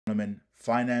Gentlemen,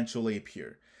 Financial Ape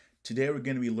here. Today we're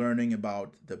going to be learning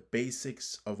about the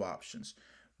basics of options.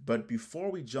 But before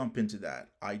we jump into that,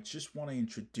 I just want to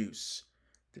introduce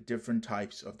the different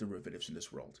types of derivatives in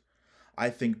this world. I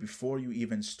think before you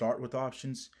even start with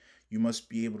options, you must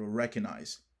be able to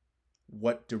recognize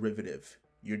what derivative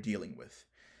you're dealing with.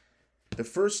 The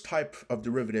first type of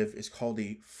derivative is called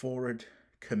a forward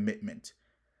commitment.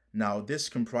 Now, this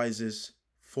comprises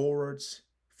forwards,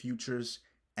 futures,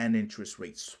 and interest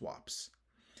rate swaps.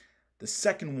 The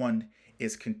second one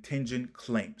is contingent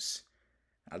claims.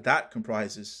 Now, that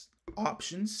comprises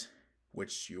options,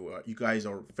 which you guys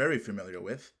are very familiar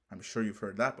with. I'm sure you've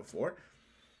heard that before,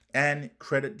 and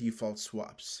credit default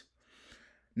swaps.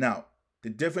 Now, the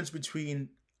difference between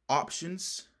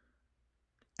options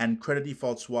and credit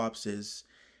default swaps is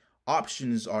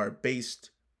options are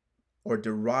based or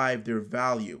derive their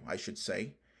value, I should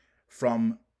say,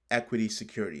 from equity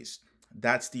securities.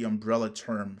 That's the umbrella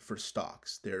term for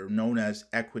stocks. They're known as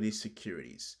equity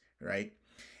securities, right?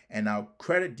 And now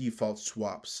credit default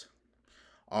swaps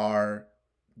are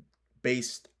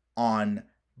based on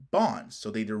bonds. So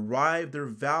they derive their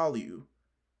value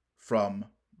from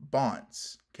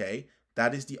bonds, okay?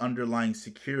 That is the underlying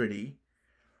security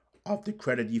of the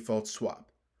credit default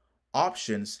swap.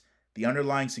 Options, the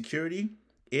underlying security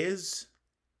is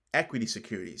equity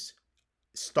securities,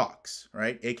 stocks,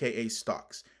 right? AKA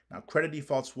stocks. Now, credit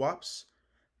default swaps,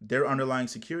 their underlying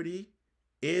security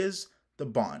is the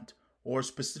bond, or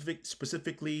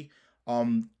specifically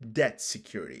debt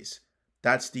securities.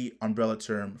 That's the umbrella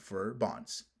term for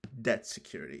bonds, debt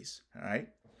securities, all right?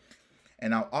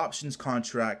 And now options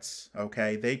contracts,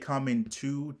 okay, they come in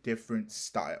two different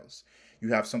styles. You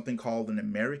have something called an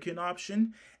American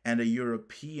option and a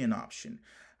European option.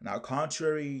 Now,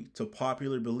 contrary to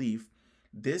popular belief,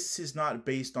 this is not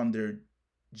based on their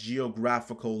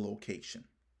geographical location,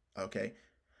 okay?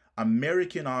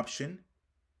 American option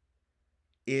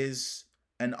is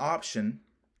an option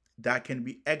that can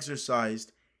be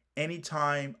exercised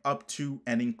anytime up to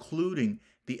and including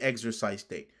the exercise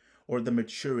date or the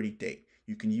maturity date.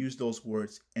 You can use those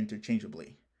words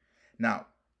interchangeably. Now,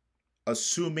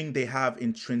 assuming they have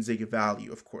intrinsic value,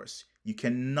 of course. You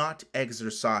cannot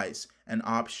exercise an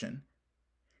option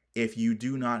if you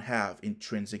do not have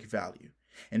intrinsic value.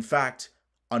 In fact,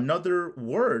 another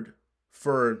word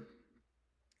for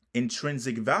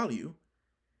intrinsic value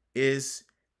is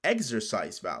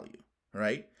exercise value,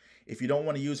 right? If you don't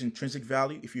want to use intrinsic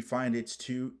value, if you find it's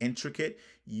too intricate,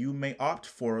 you may opt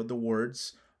for the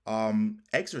words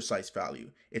exercise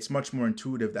value. It's much more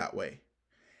intuitive that way.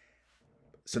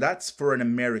 So that's for an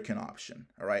American option,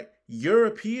 all right?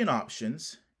 European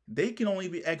options, they can only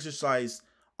be exercised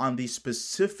on the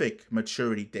specific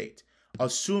maturity date,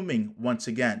 assuming, once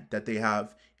again, that they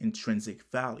have intrinsic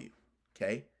value,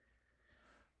 okay?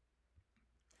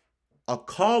 A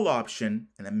call option,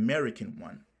 an American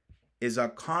one, is a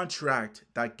contract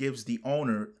that gives the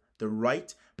owner the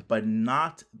right, but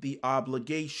not the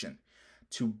obligation,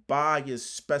 to buy a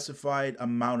specified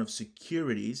amount of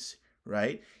securities,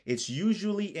 right? It's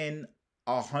usually in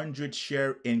 100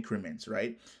 share increments,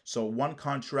 right? So one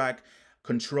contract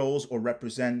controls or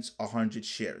represents 100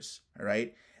 shares, all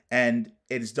right? And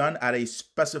it's done at a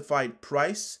specified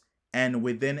price and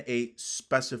within a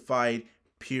specified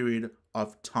period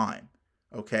of time,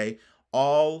 okay?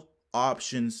 All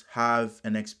options have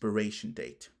an expiration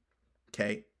date,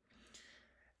 okay?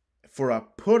 For a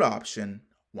put option,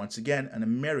 once again, an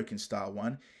American style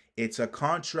one, it's a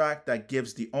contract that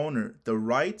gives the owner the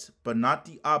right, but not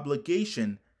the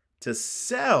obligation to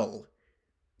sell.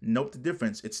 Note the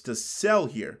difference. It's to sell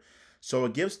here. So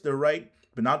it gives the right,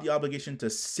 but not the obligation to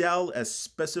sell a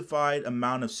specified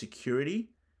amount of security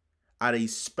at a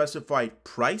specified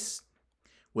price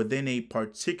within a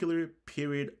particular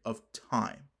period of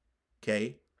time.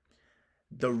 Okay?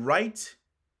 The right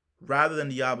rather than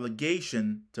the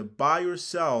obligation to buy or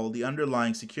sell the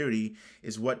underlying security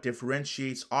is what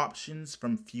differentiates options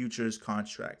from futures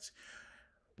contracts.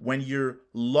 When you're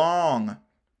long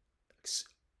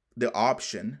the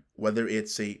option, whether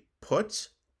it's a put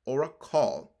or a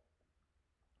call,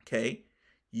 okay,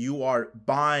 you are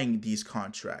buying these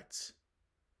contracts.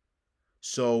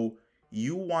 So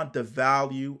you want the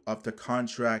value of the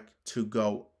contract to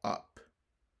go up,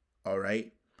 all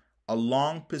right? A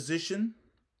long position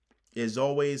is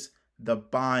always the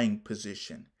buying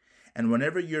position. And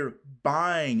whenever you're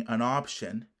buying an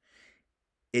option,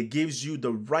 it gives you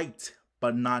the right,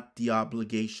 but not the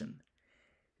obligation.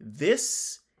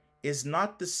 This is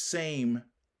not the same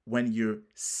when you're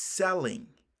selling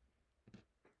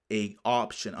an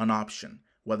option,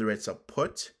 whether it's a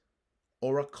put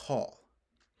or a call.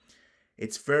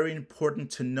 It's very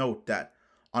important to note that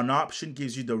an option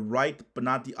gives you the right but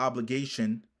not the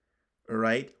obligation, all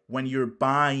right, when you're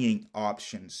buying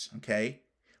options, okay?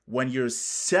 When you're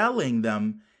selling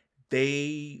them,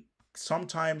 they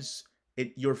sometimes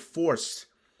you're forced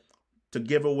to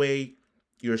give away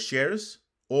your shares,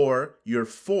 or you're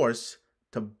forced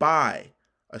to buy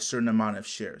a certain amount of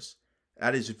shares.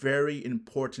 That is very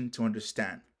important to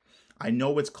understand. I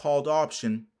know it's called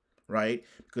option, right?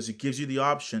 Because it gives you the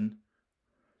option.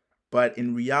 But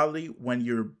in reality, when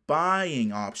you're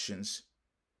buying options,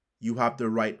 you have the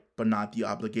right but not the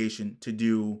obligation to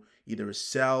do either a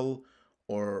sell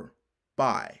or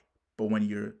buy. But when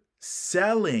you're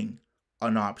selling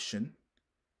an option,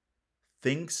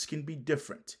 things can be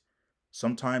different.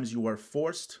 Sometimes you are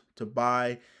forced to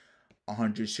buy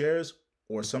 100 shares,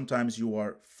 or sometimes you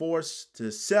are forced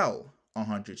to sell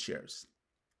 100 shares.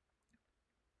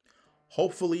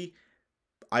 Hopefully,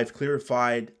 I've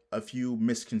clarified a few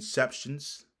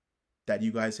misconceptions that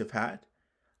you guys have had,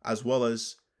 as well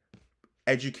as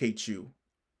educate you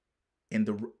in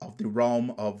the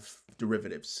realm of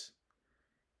derivatives.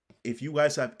 If you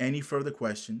guys have any further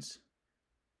questions,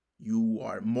 you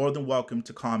are more than welcome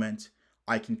to comment.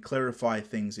 I can clarify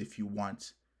things if you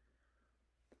want.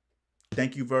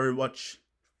 Thank you very much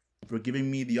for giving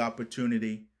me the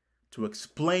opportunity to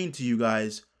explain to you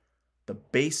guys the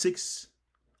basics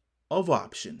of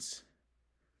options.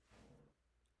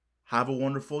 Have a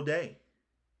wonderful day.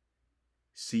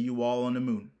 See you all on the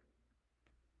moon.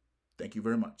 Thank you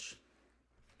very much.